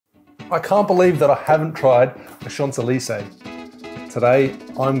I can't believe that I haven't tried a Champs-Élysées. Today,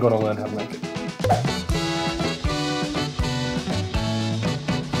 I'm gonna learn how to make it.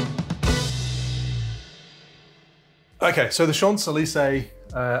 Okay, so the Champs-Élysées,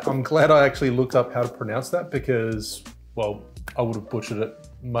 I'm glad I actually looked up how to pronounce that because, well, I would have butchered it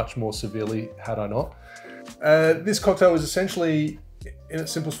much more severely had I not. This cocktail is essentially, in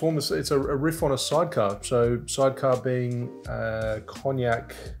its simplest form, it's a riff on a sidecar. So sidecar being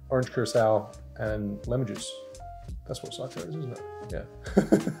cognac, orange curacao, and lemon juice. That's what sidecar is, isn't it? Yeah.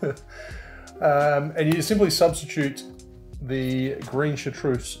 And you simply substitute the green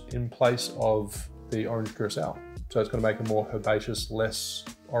chartreuse in place of the orange curacao. So it's going to make a more herbaceous, less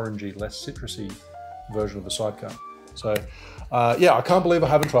orangey, less citrusy version of a sidecar. So yeah, I can't believe I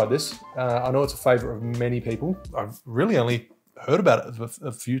haven't tried this. I know it's a favorite of many people. I've really only heard about it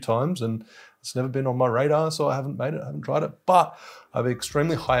a few times and it's never been on my radar, so I haven't made it, I haven't tried it. But I have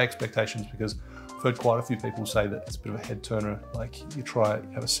extremely high expectations because I've heard quite a few people say that it's a bit of a head turner. Like you try it,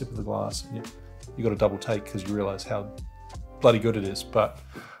 you have a sip of the glass, and you got a double take because you realize how bloody good it is. But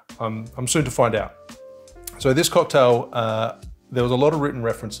I'm soon to find out. So this cocktail, there was a lot of written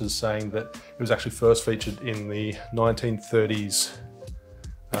references saying that it was actually first featured in the 1930s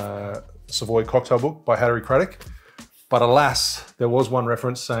Savoy cocktail book by Harry Craddock. But alas, there was one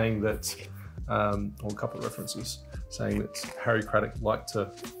reference saying that, or a couple of references, saying that Harry Craddock liked to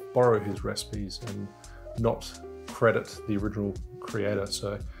borrow his recipes and not credit the original creator.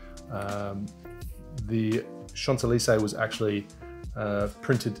 So the Champs-Élysées was actually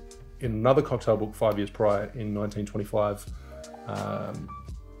printed in another cocktail book 5 years prior in 1925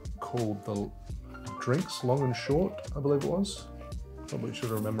 called The Drinks Long and Short, I believe it was. Probably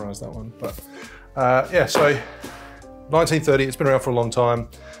should have memorized that one. But yeah, so 1930, it's been around for a long time.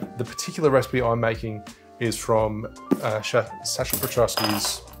 The particular recipe I'm making is from Sacha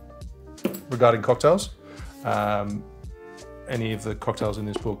Petrowski's Regarding Cocktails. Any of the cocktails in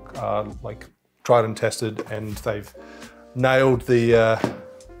this book are like tried and tested, and they've nailed the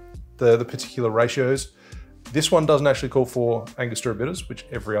particular ratios. This one doesn't actually call for Angostura bitters, which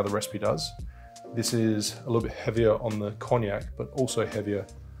every other recipe does. This is a little bit heavier on the cognac, but also heavier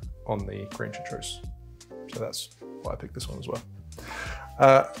on the green chartreuse. So that's why I picked this one as well.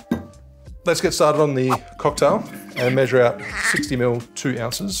 Let's get started on the cocktail and measure out 60 ml, 2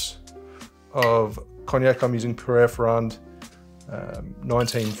 ounces of cognac. I'm using Pierre Ferrand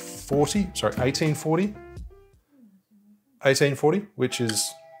 1840, which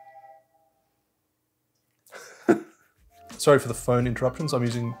is, sorry for the phone interruptions. I'm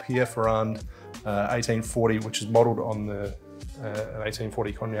using Pierre Ferrand 1840, which is modeled on the an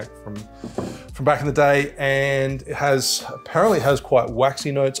 1840 cognac from back in the day, and it apparently has quite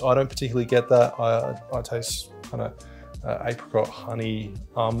waxy notes. I don't particularly get that. I taste kind of apricot, honey,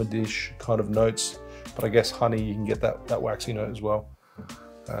 almondish kind of notes, but I guess honey, you can get that waxy note as well.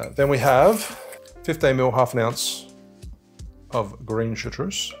 Then we have 15 ml, half an ounce of green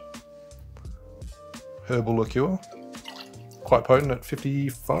chartreuse, herbal liqueur, quite potent at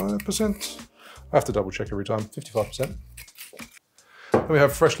 55%. I have to double check every time, 55%. Then we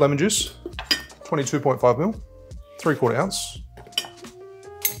have fresh lemon juice, 22.5 ml, 3/4 ounce.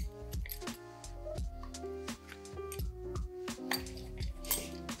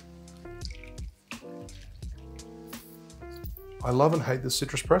 I love and hate this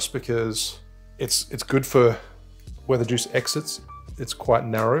citrus press because it's good for where the juice exits. It's quite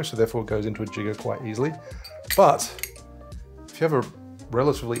narrow, so therefore it goes into a jigger quite easily. But if you have a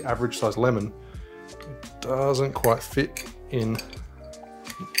relatively average sized lemon, it doesn't quite fit in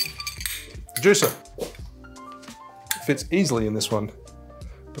the juicer. It fits easily in this one,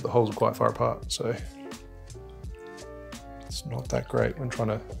 but the holes are quite far apart, so it's not that great when trying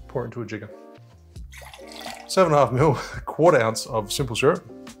to pour into a jigger. 7.5 ml, 1/4 ounce of simple syrup.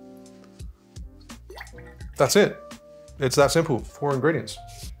 That's it. It's that simple, 4 ingredients.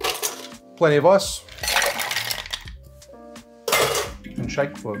 Plenty of ice. And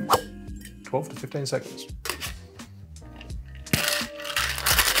shake for 12 to 15 seconds.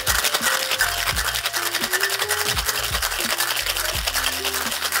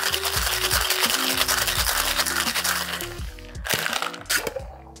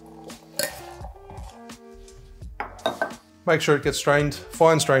 Make sure it gets strained,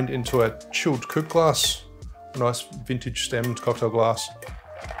 fine strained into a chilled coupe glass, a nice vintage stemmed cocktail glass.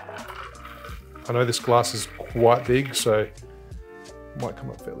 I know this glass is quite big, so it might come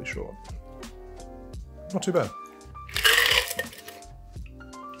up fairly short. Not too bad.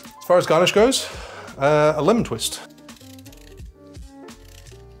 As far as garnish goes, a lemon twist.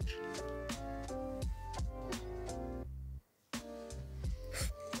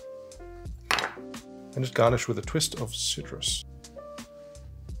 and just garnish with a twist of citrus.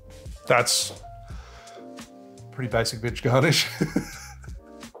 That's pretty basic bitch garnish.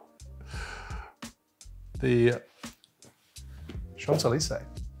 The Champs-Élysées.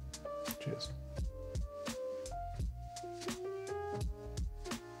 Cheers.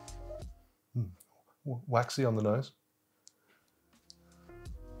 Waxy on the nose.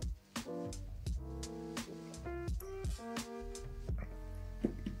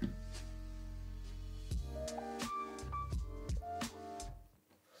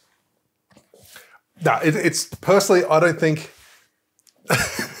 No, it's personally, I don't think,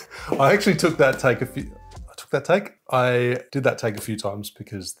 I actually took that take I did that take a few times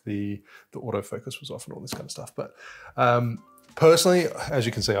because the autofocus was off and all this kind of stuff. But personally, as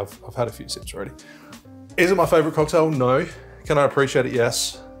you can see, I've had a few sips already. Is it my favorite cocktail? No. Can I appreciate it?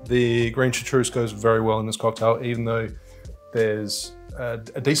 Yes. The Green Chartreuse goes very well in this cocktail, even though there's a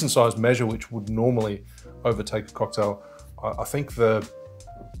decent sized measure which would normally overtake a cocktail. I think the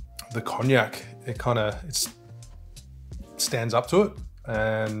Cognac, it stands up to it,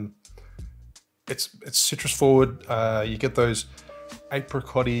 and it's citrus forward. You get those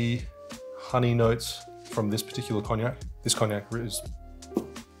apricot-y honey notes from this particular Cognac. This Cognac is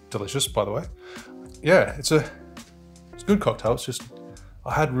delicious, by the way. Yeah, it's a good cocktail. It's just,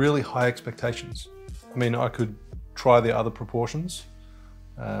 I had really high expectations. I mean, I could try the other proportions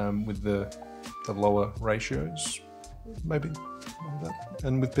with the lower ratios, maybe.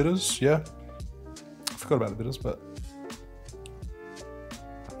 And with bitters, yeah. I forgot about the bitters, but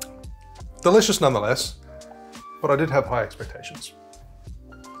delicious nonetheless. But I did have high expectations.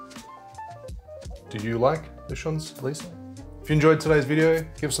 Do you like the Champs-Élysées? If you enjoyed today's video,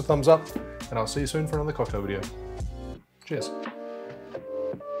 give us a thumbs up, and I'll see you soon for another cocktail video. Cheers.